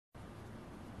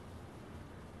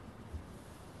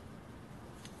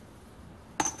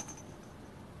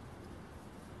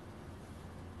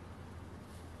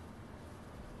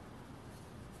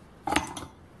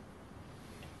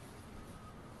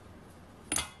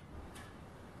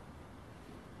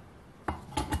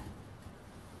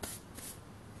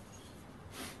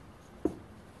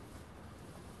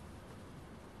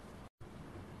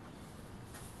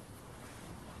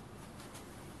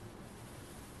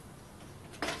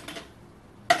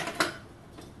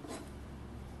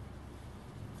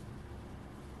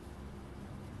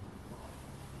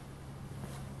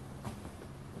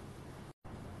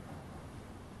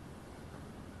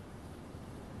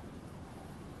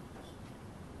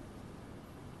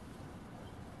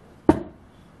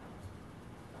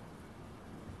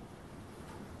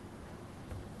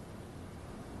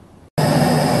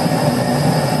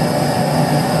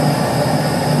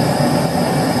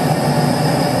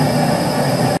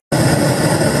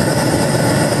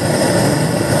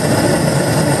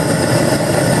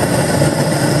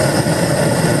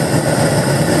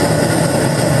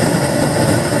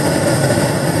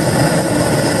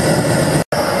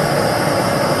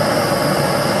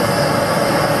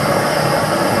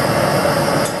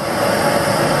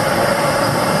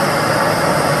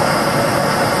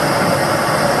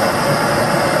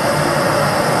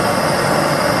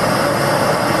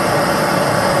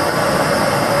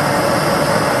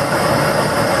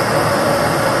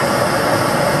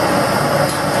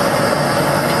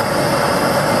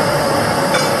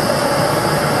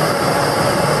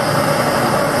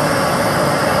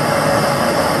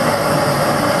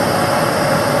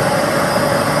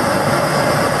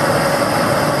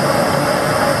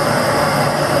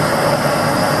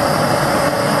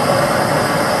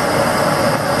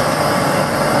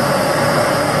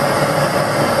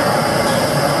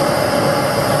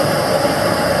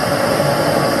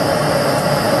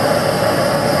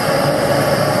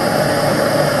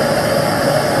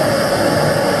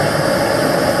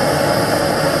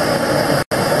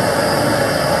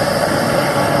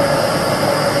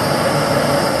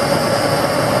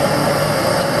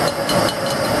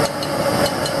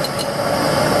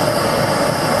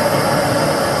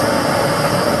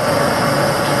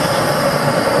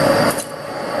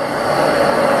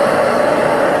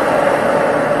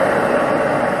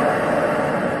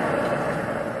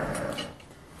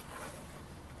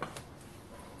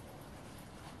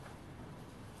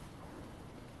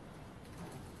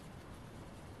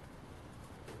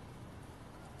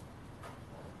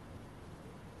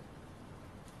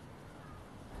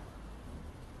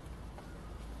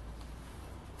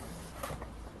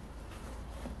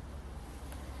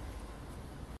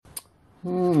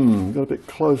Got a bit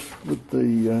close with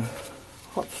the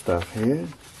hot stuff here.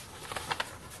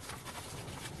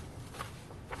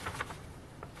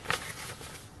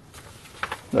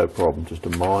 No problem, just a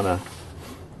minor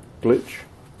glitch.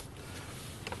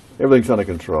 Everything's under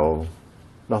control,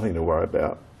 nothing to worry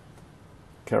about.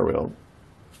 Carry on.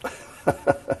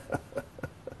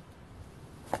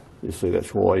 You see,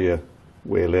 that's why you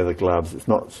wear leather gloves. It's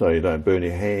not so you don't burn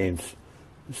your hands,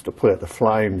 it's to put out the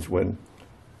flames when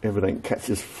everything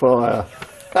catches fire.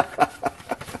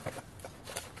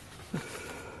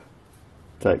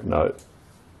 Take note.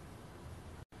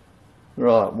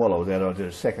 Right, while I was out I did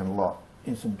a second lot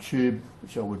in some tube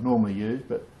which I would normally use,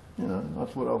 but you know, I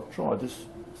thought I'll try this,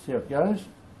 see how it goes.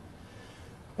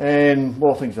 And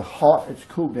while things are hot, it's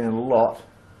cooled down a lot,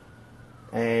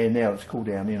 and now it's cooled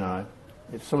down, you know,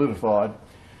 it's solidified.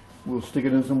 We'll stick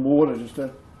it in some water just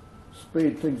to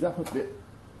speed things up a bit.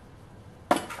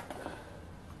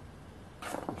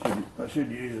 I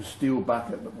should use a steel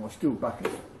bucket, but my steel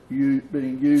bucket's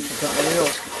being used for something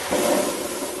else.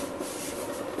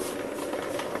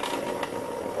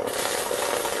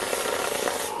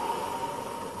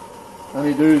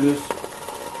 Only do this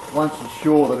once you're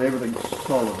sure that everything's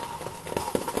solid.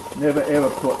 Never ever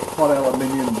put hot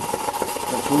aluminium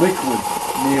that's liquid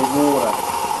near water.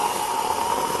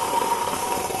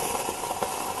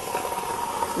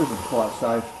 This is quite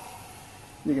safe.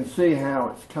 You can see how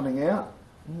it's coming out.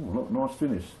 Ooh, look, nice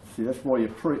finish. See, that's why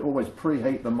you always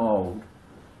preheat the mould.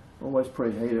 Always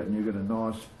preheat it and you get a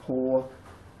nice pour,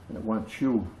 and it won't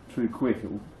chill too quick.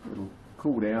 It'll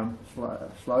cool down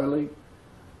slowly,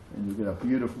 and you'll get a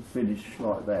beautiful finish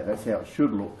like that. That's how it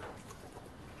should look.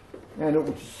 And it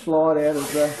will just slide out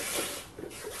of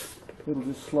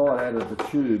the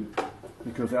tube,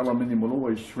 because aluminium will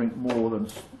always shrink more than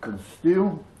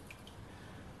steel.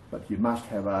 But you must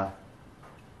have a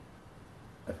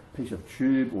piece of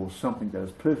tube or something that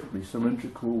is perfectly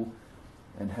cylindrical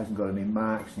and hasn't got any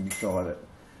marks inside it.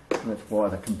 And that's why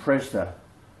the compressor,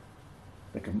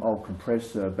 the old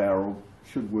compressor barrel,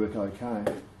 should work okay.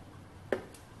 So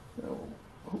we'll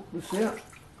hook this out.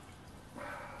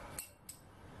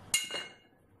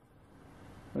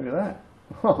 Look at that.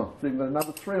 Oh, it's even got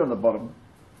another 3 on the bottom.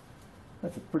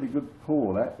 That's a pretty good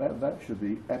pour. That should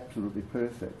be absolutely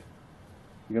perfect.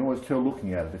 You can always tell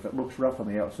looking at it. If it looks rough on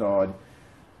the outside,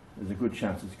 there's a good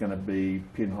chance it's going to be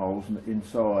pinholes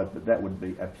inside, but that would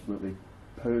be absolutely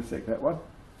perfect, that one.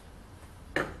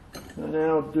 So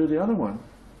now I'll do the other one,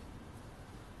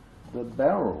 the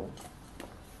barrel.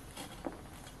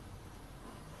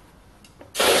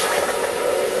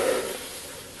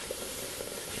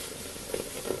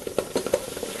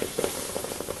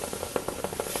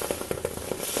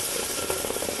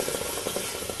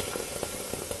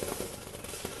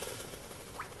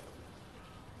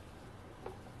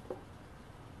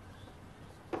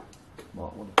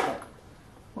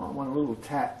 Might want a little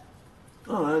tap.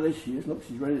 Oh no, there she is. Look,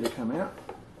 she's ready to come out.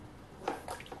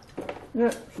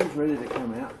 Yeah, she's ready to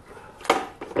come out.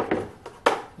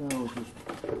 Now we'll just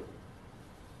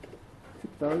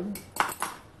tip those.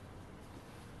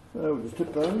 So we'll just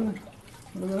tip those.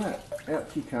 Look at that. Out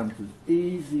she comes, as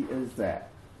easy as that.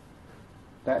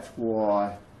 That's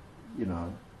why, you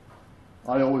know,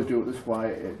 I always do it this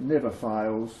way. It never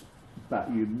fails, but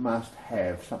you must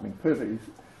have something perfectly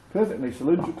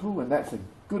cylindrical, and that's a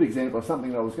good example of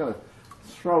something that I was going to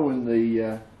throw in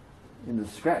the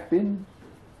scrap bin.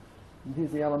 And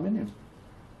here's the aluminium.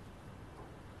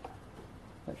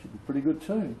 That should be pretty good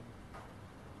too.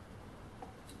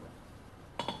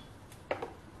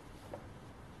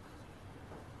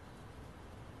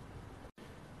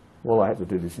 Well, I had to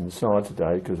do this inside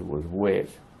today because it was wet.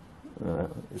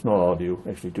 It's not ideal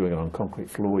actually doing it on concrete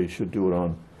floor. You should do it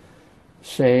on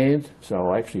sand. So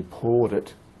I actually poured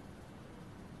it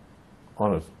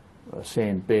on a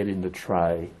sand bed in the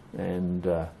tray, and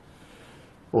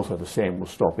also the sand will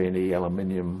stop any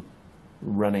aluminium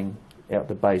running out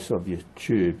the base of your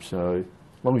tube. So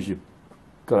as long as you've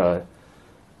got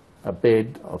a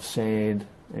bed of sand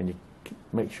and you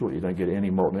make sure you don't get any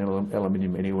molten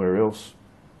aluminium anywhere else,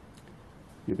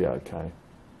 you'll be okay.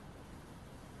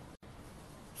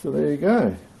 So there you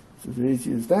go. It's as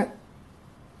easy as that.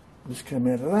 This came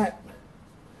out of that.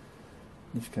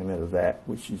 This came out of that,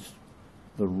 which is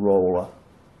the roller,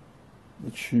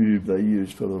 the tube they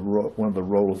use for one of the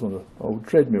rollers on an old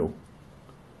treadmill.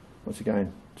 Once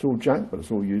again, it's all junk, but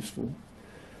it's all useful.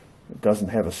 It doesn't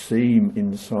have a seam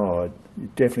inside.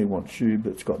 You definitely want tube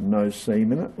that's got no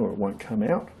seam in it, or it won't come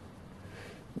out.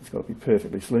 It's got to be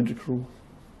perfectly cylindrical.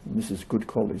 And this is good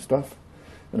quality stuff.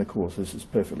 And of course, this is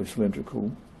perfectly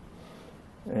cylindrical.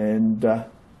 And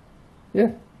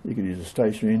yeah, You could use a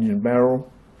stationary engine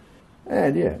barrel.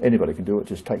 And yeah, anybody can do it.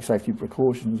 Just take safety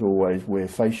precautions. Always wear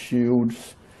face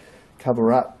shields.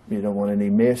 Cover up. You don't want any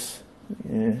mess.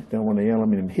 Yeah, don't want the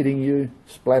aluminium hitting you,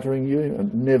 splattering you,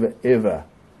 and never ever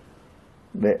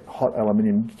let hot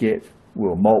aluminium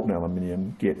molten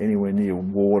aluminium get anywhere near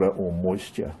water or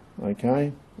moisture.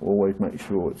 Okay? Always make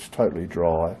sure it's totally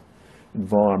dry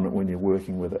environment when you're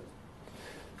working with it.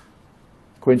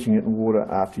 Quenching it in water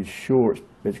after you're sure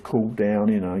it's cooled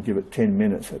down, give it 10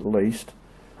 minutes at least,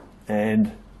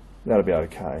 and that'll be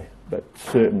okay. But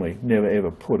certainly never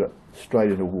ever put it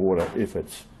straight into water if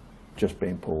it's just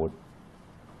been poured.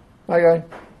 Okay,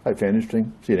 hope you found it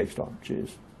interesting. See you next time.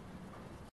 Cheers.